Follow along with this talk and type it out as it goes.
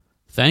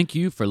Thank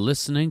you for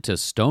listening to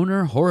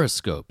Stoner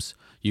Horoscopes.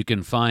 You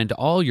can find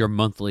all your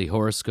monthly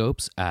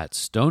horoscopes at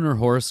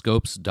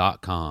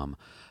stonerhoroscopes.com.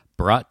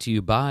 Brought to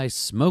you by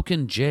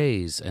Smokin'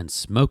 Jays and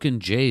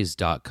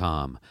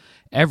smokinjays.com.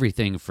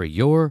 Everything for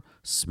your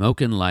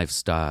smokin'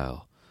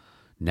 lifestyle.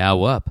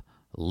 Now up,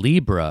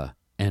 Libra,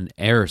 an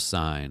air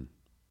sign.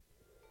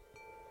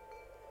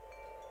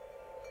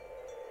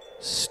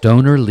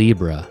 Stoner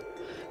Libra.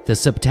 The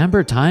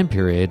September time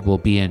period will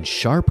be in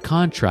sharp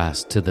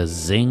contrast to the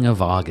zing of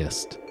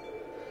August.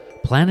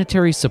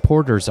 Planetary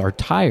supporters are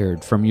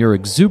tired from your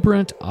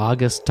exuberant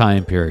August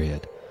time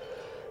period.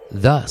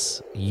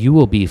 Thus, you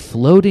will be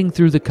floating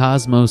through the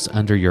cosmos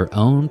under your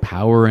own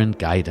power and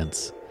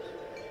guidance.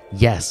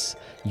 Yes,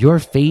 your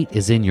fate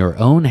is in your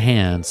own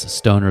hands,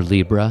 Stoner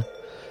Libra.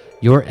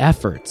 Your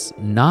efforts,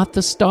 not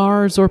the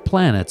stars or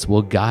planets,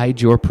 will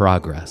guide your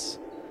progress.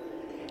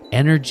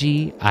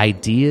 Energy,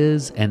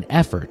 ideas, and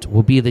effort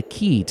will be the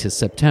key to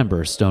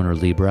September, Stoner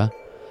Libra.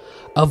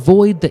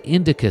 Avoid the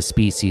indica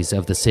species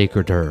of the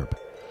sacred herb.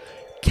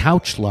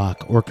 Couch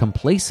lock or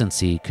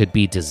complacency could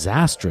be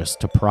disastrous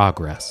to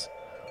progress.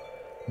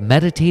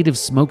 Meditative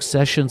smoke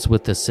sessions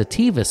with the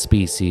sativa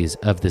species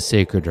of the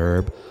sacred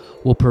herb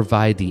will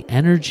provide the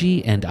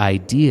energy and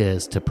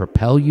ideas to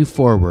propel you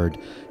forward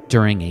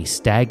during a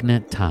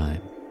stagnant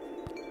time.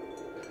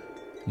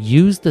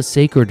 Use the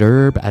sacred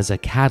herb as a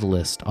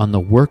catalyst on the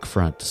work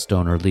front,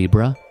 Stoner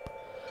Libra.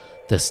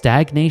 The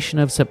stagnation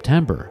of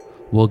September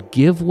will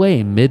give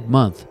way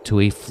mid-month to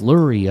a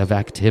flurry of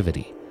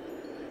activity.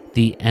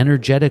 The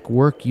energetic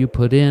work you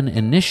put in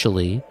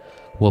initially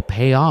will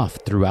pay off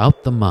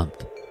throughout the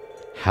month.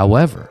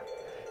 However,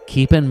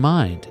 keep in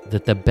mind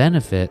that the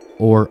benefit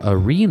or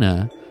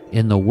arena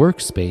in the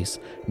workspace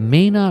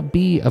may not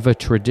be of a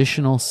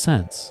traditional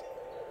sense.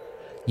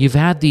 You've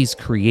had these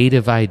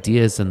creative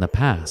ideas in the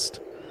past.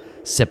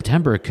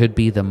 September could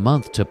be the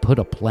month to put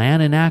a plan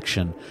in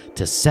action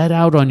to set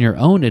out on your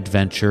own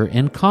adventure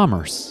in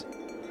commerce.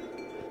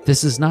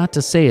 This is not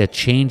to say a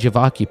change of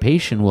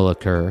occupation will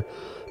occur,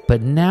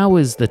 but now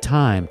is the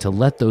time to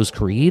let those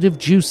creative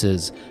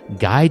juices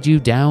guide you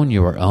down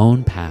your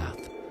own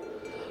path.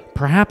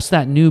 Perhaps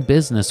that new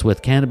business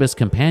with Cannabis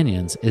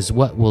Companions is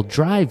what will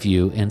drive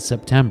you in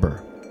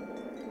September.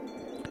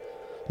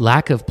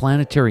 Lack of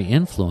planetary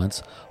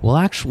influence will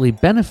actually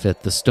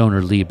benefit the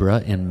Stoner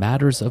Libra in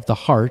matters of the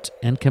heart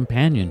and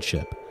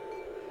companionship.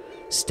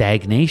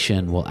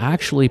 Stagnation will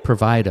actually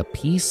provide a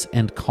peace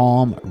and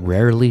calm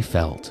rarely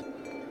felt.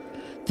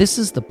 This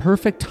is the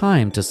perfect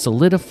time to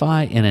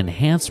solidify and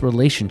enhance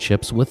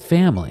relationships with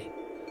family.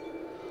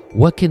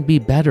 What can be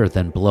better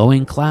than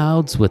blowing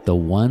clouds with the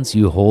ones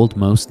you hold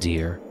most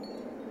dear?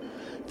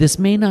 This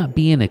may not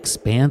be an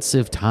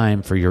expansive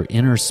time for your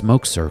inner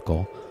smoke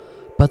circle,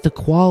 but the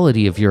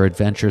quality of your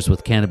adventures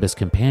with Cannabis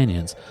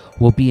Companions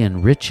will be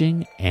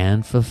enriching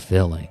and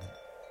fulfilling.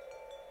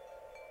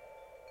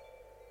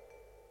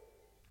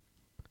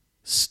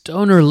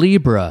 Stoner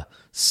Libra,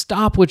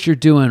 stop what you're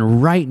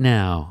doing right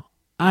now.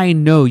 I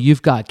know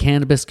you've got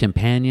Cannabis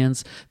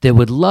Companions that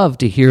would love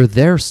to hear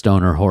their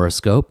stoner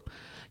horoscope.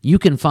 You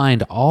can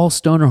find all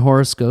stoner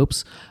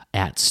horoscopes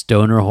at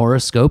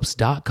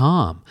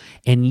stonerhoroscopes.com.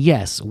 And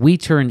yes, we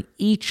turn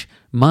each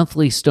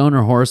monthly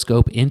stoner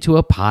horoscope into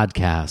a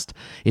podcast.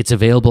 It's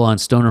available on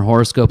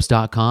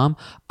stonerhoroscopes.com,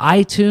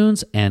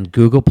 iTunes, and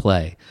Google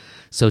Play.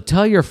 So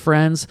tell your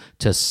friends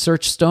to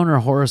search Stoner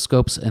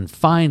Horoscopes and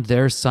find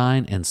their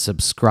sign and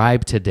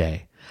subscribe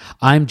today.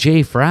 I'm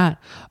Jay Fratt,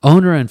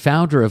 owner and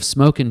founder of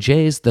Smokin'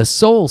 Jays, the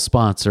sole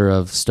sponsor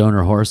of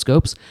Stoner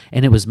Horoscopes,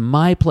 and it was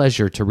my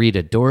pleasure to read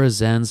Adora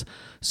Zen's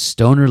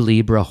Stoner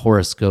Libra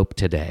horoscope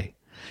today.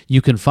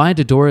 You can find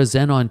Adora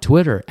Zen on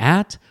Twitter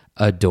at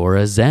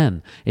Adora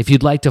Zen. If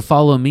you'd like to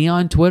follow me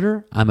on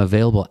Twitter, I'm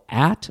available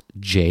at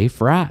Jay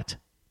Fratt.